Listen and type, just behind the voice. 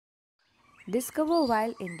Discover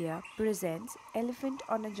Wild India presents Elephant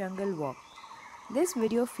on a Jungle Walk. This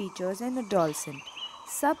video features an adolescent,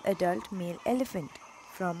 sub-adult male elephant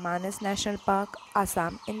from Manas National Park,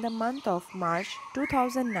 Assam in the month of March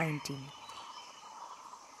 2019.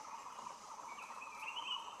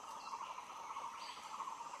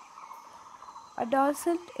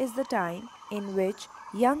 Adolescent is the time in which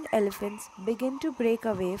young elephants begin to break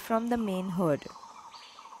away from the main herd.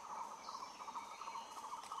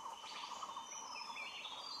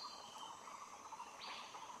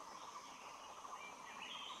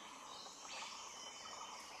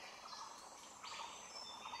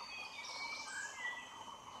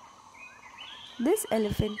 This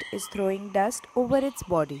elephant is throwing dust over its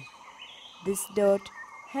body. This dirt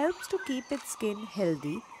helps to keep its skin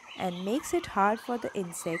healthy and makes it hard for the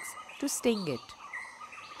insects to sting it.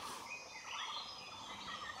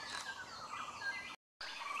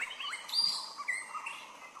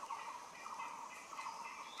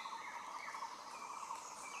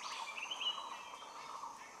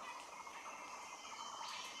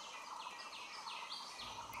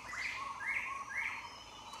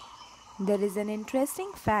 There is an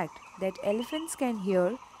interesting fact that elephants can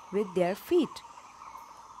hear with their feet.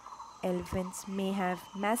 Elephants may have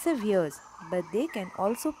massive ears, but they can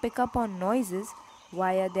also pick up on noises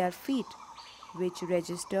via their feet, which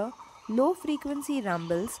register low-frequency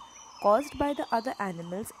rumbles caused by the other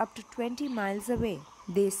animals up to 20 miles away.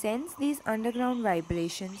 They sense these underground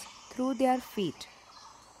vibrations through their feet.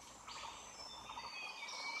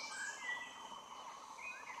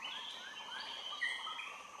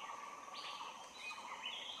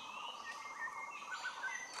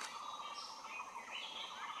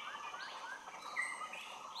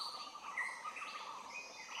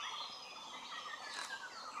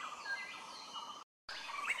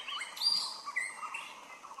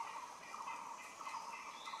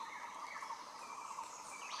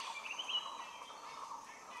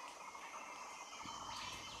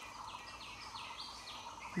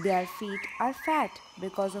 Their feet are fat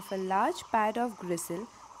because of a large pad of gristle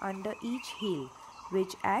under each heel,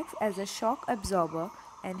 which acts as a shock absorber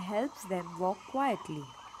and helps them walk quietly.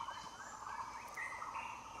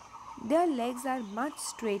 Their legs are much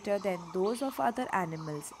straighter than those of other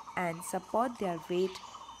animals and support their weight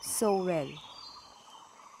so well.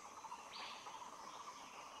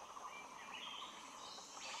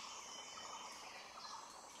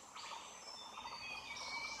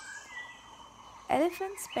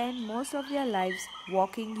 Elephants spend most of their lives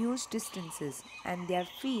walking huge distances, and their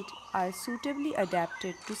feet are suitably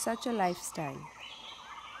adapted to such a lifestyle.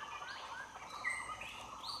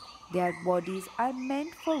 Their bodies are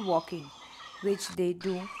meant for walking, which they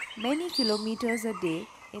do many kilometers a day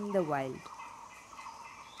in the wild.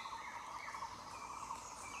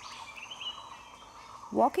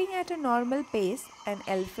 Walking at a normal pace, an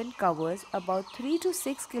elephant covers about 3 to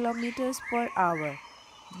 6 kilometers per hour,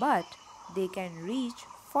 but they can reach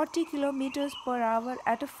 40 kilometers per hour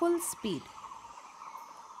at a full speed.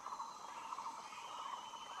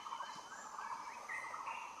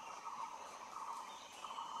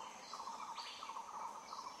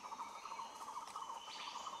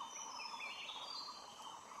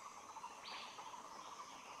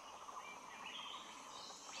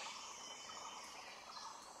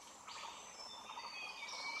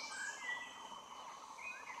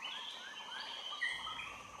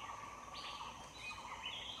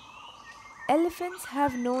 Elephants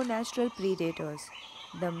have no natural predators.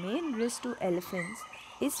 The main risk to elephants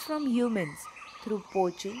is from humans through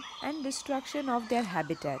poaching and destruction of their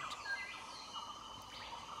habitat.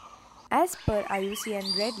 As per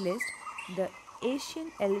IUCN Red List, the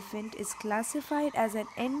Asian elephant is classified as an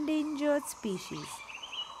endangered species.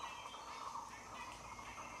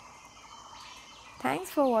 Thanks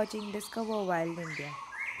for watching Discover Wild India.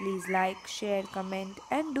 Please like, share, comment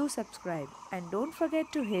and do subscribe. And don't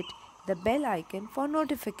forget to hit the bell icon for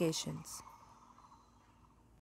notifications.